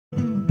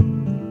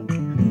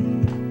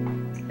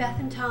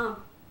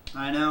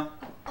I know.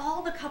 Of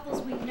all the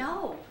couples we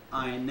know.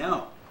 I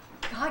know.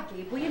 God,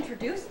 Gabe, we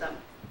introduced them.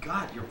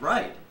 God, you're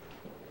right.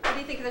 What do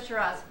you think of the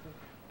Shiraz?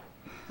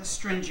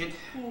 Astringent.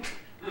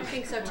 I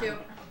think so too.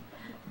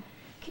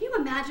 Can you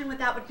imagine what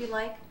that would be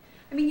like?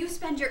 I mean, you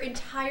spend your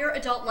entire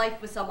adult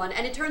life with someone,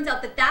 and it turns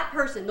out that that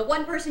person, the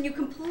one person you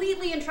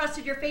completely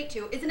entrusted your fate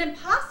to, is an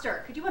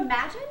imposter. Could you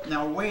imagine?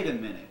 Now, wait a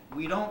minute.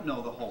 We don't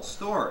know the whole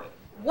story.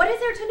 What is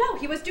there to know?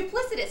 He was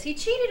duplicitous. He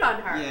cheated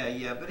on her.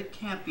 Yeah, but it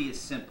can't be as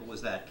simple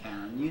as that,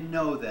 Karen. You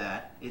know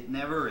that. It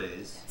never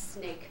is.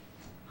 Snake.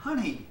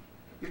 Honey,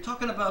 you're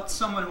talking about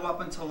someone who up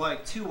until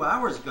like 2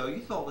 hours ago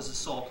you thought was the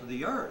salt of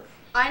the earth.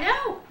 I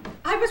know.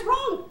 I was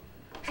wrong.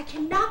 I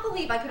cannot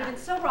believe I could have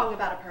been so wrong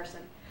about a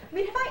person. I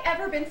mean, have I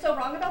ever been so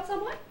wrong about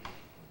someone?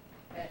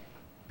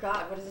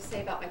 God, what does it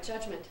say about my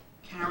judgment?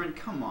 Karen,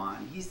 come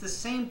on. He's the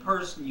same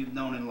person you've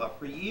known and loved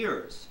for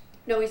years.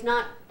 No, he's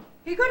not.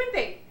 He couldn't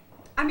be.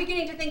 I'm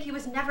beginning to think he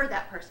was never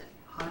that person.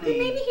 Honey. I mean,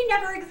 maybe he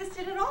never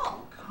existed at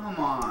all. Come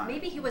on.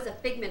 Maybe he was a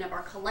figment of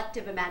our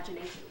collective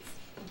imaginations.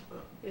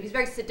 You know, he's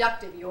very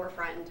seductive, your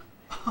friend.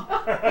 He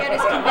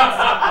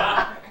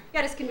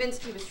had us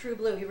convinced he was true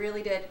blue. He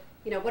really did.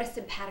 You know, what a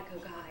simpatico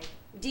guy.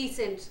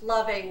 Decent,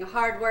 loving,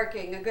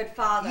 hardworking, a good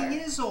father. He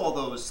is all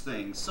those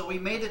things, so he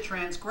made a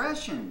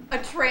transgression. A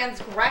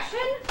transgression?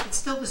 It's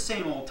still the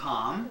same old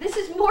Tom. This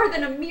is more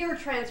than a mere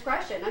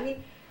transgression. I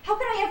mean, how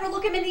could I ever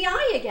look him in the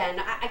eye again?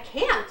 I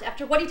can't,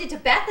 after what he did to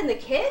Beth and the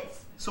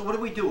kids. So what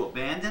do?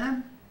 Abandon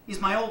him? He's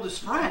my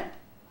oldest friend.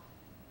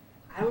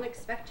 I don't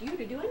expect you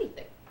to do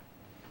anything.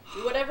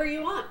 Do whatever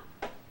you want.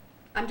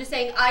 I'm just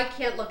saying I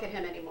can't look at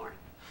him anymore.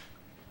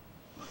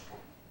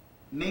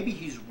 Maybe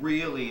he's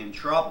really in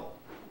trouble.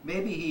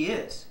 Maybe he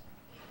is.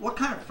 What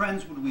kind of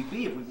friends would we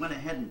be if we went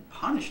ahead and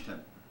punished him?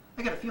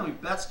 I got a feeling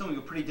Beth's doing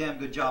a pretty damn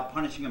good job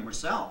punishing him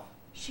herself.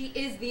 She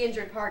is the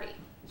injured party.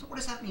 So what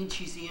does that mean,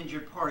 she's the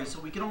injured party? So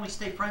we can only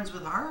stay friends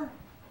with her?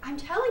 I'm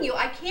telling you,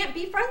 I can't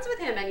be friends with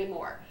him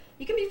anymore.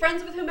 You can be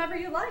friends with whomever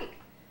you like.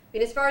 I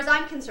mean, as far as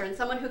I'm concerned,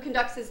 someone who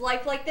conducts his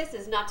life like this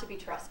is not to be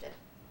trusted.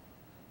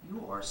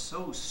 You are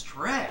so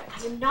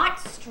strict. I am not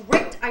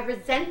strict. I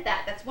resent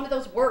that. That's one of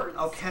those words.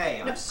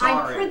 Okay, I'm No,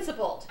 sorry. I'm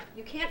principled.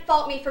 You can't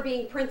fault me for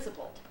being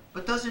principled.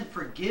 But doesn't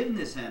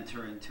forgiveness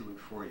enter into it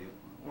for you?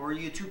 Or are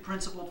you too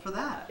principled for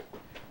that?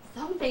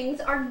 Some things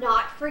are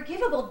not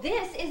forgivable.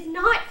 This is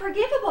not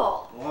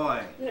forgivable.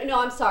 Boy. No,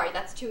 I'm sorry.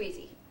 That's too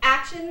easy.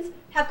 Actions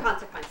have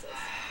consequences.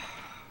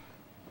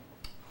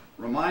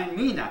 Remind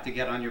me not to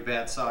get on your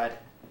bad side.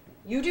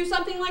 You do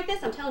something like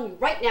this, I'm telling you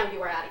right now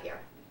you are out of here.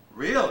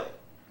 Really?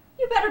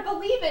 You better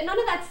believe it. None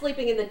of that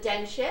sleeping in the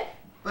den shit.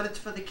 But it's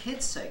for the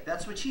kids' sake.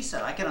 That's what she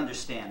said. I can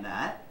understand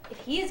that. If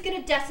he is going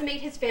to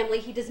decimate his family,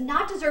 he does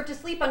not deserve to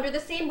sleep under the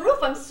same roof.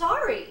 I'm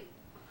sorry.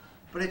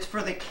 But it's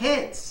for the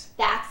kids.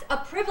 That's a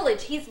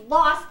privilege. He's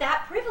lost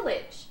that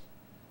privilege.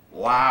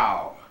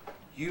 Wow.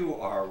 You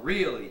are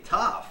really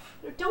tough.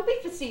 Don't be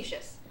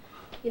facetious.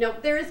 You know,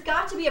 there has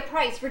got to be a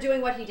price for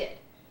doing what he did.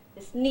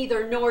 This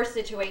neither nor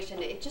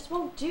situation, it just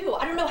won't do.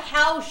 I don't know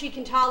how she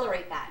can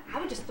tolerate that. I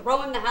would just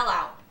throw him the hell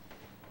out.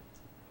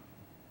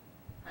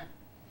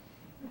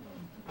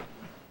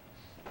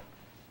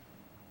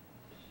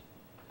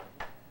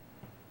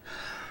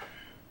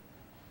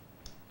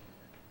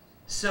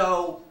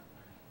 So,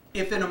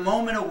 if in a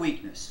moment of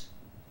weakness,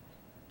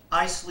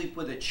 I sleep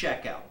with a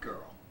checkout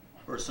girl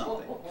or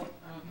something,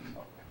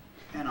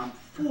 and I'm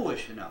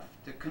foolish enough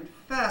to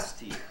confess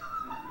to you,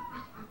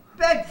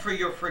 beg for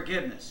your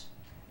forgiveness,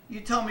 you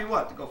tell me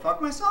what, to go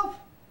fuck myself?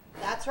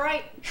 That's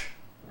right.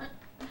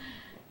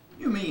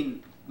 You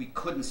mean we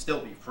couldn't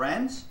still be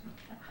friends?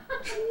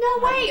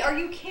 No way, are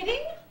you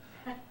kidding?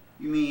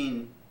 You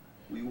mean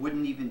we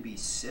wouldn't even be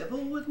civil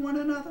with one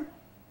another?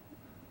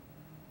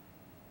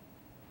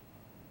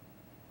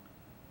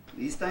 At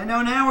least I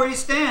know now where you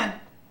stand.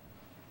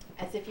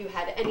 As if you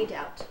had any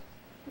doubt.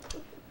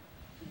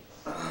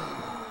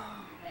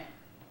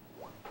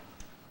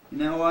 You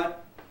know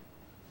what?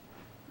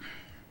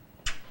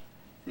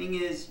 Thing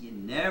is, you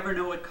never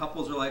know what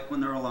couples are like when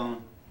they're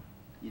alone.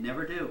 You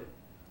never do.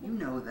 You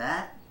know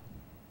that.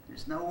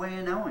 There's no way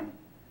of knowing.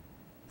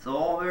 It's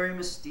all very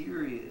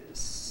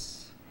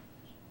mysterious.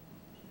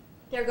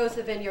 There goes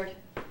the vineyard.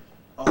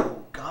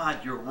 Oh,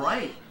 God, you're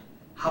right.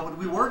 How would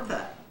we work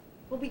that?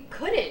 Well, we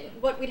couldn't.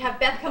 What, we'd have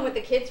Beth come with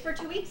the kids for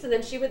 2 weeks and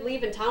then she would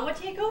leave and Tom would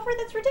take over?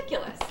 That's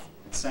ridiculous.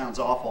 It sounds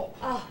awful.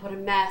 Oh, what a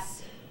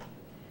mess.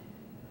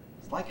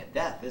 It's like a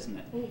death, isn't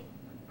it?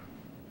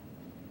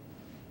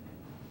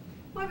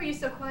 Why were you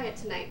so quiet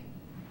tonight?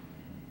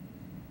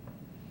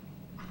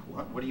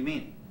 What do you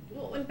mean?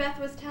 Well, when Beth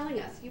was telling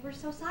us, you were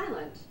so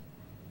silent.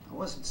 I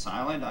wasn't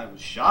silent. I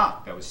was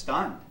shocked. I was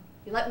stunned.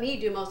 You let me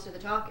do most of the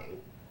talking.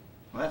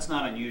 Well, that's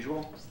not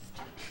unusual.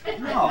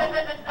 No,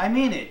 I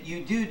mean it.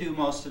 You do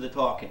most of the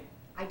talking.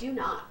 I do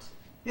not.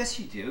 Yes,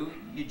 you do.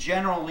 You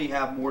generally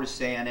have more to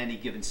say on any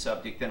given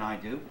subject than I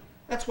do.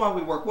 That's why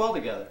we work well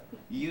together.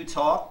 You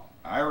talk,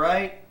 I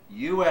write,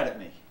 you edit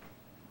me.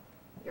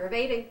 You're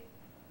evading.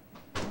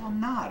 No, I'm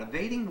not.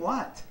 Evading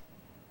what?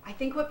 I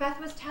think what Beth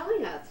was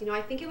telling us. You know,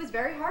 I think it was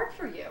very hard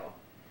for you.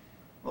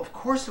 Well, of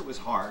course it was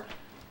hard.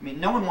 I mean,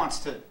 no one wants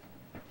to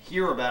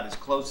hear about his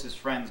closest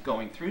friends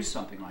going through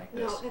something like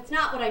this. No, that's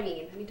not what I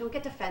mean. I mean, don't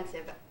get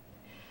defensive.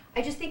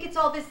 I just think it's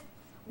all this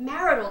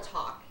marital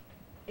talk.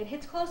 It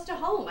hits close to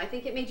home. I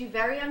think it made you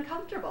very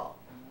uncomfortable.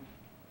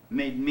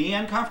 Made me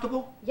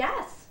uncomfortable?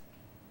 Yes.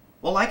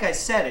 Well, like I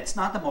said, it's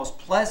not the most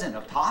pleasant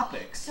of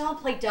topics. Don't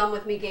play dumb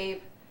with me,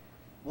 Gabe.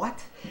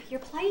 What? You're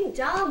playing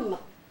dumb.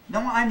 No,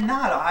 I'm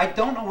not. I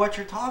don't know what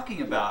you're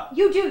talking about.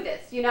 You do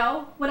this, you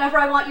know? Whenever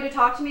I want you to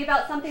talk to me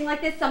about something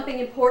like this, something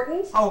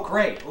important. Oh,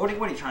 great. What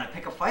are you trying to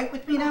pick a fight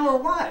with me now, or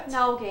what?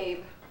 No,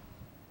 Gabe.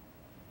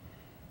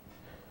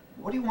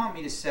 What do you want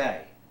me to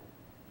say?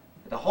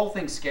 The whole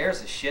thing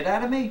scares the shit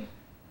out of me?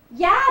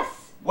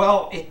 Yes!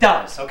 Well, it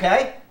does,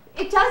 okay?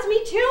 It does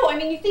me too. I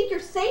mean, you think you're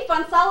safe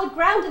on solid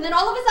ground, and then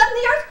all of a sudden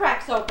the earth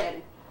cracks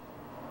open.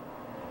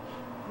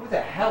 Who the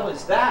hell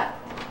is that?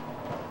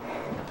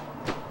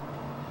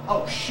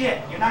 Oh, shit.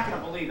 You're not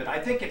going to believe it. I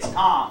think it's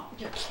Tom.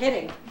 You're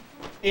kidding.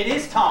 It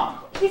is Tom.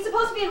 He's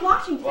supposed to be in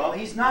Washington. Well,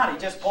 he's not. He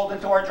just pulled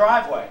into our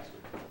driveway.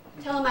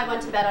 Tell him I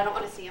went to bed. I don't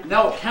want to see him.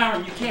 No,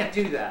 Karen, you can't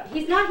do that.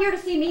 He's not here to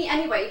see me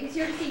anyway. He's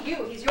here to see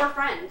you. He's your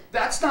friend.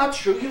 That's not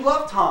true. You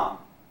love Tom.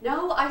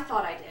 No, I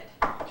thought I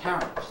did.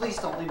 Karen, please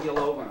don't leave me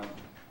alone.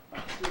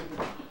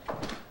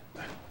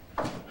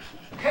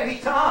 Hey,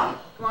 Tom,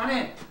 come on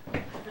in.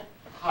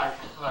 Hi.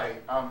 Hi.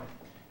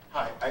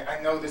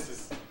 I know this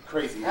is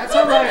crazy. That's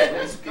all right.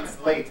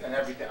 It's late and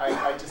everything.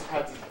 I just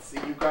had to see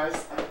you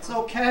guys. It's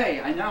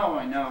okay. I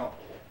know.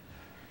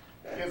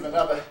 Here's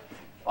another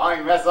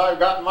fine mess I've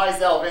gotten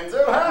myself into,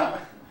 huh?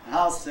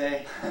 I'll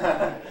say.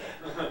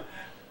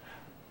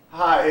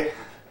 Hi.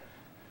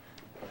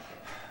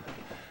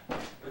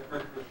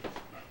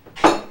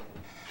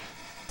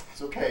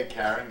 It's okay,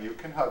 Karen. You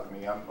can hug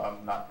me.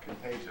 I'm not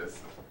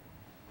contagious.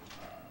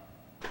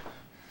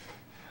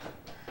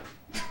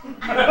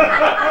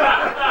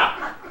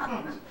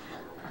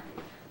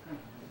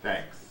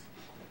 Thanks.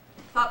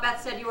 Thought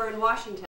Beth said you were in Washington.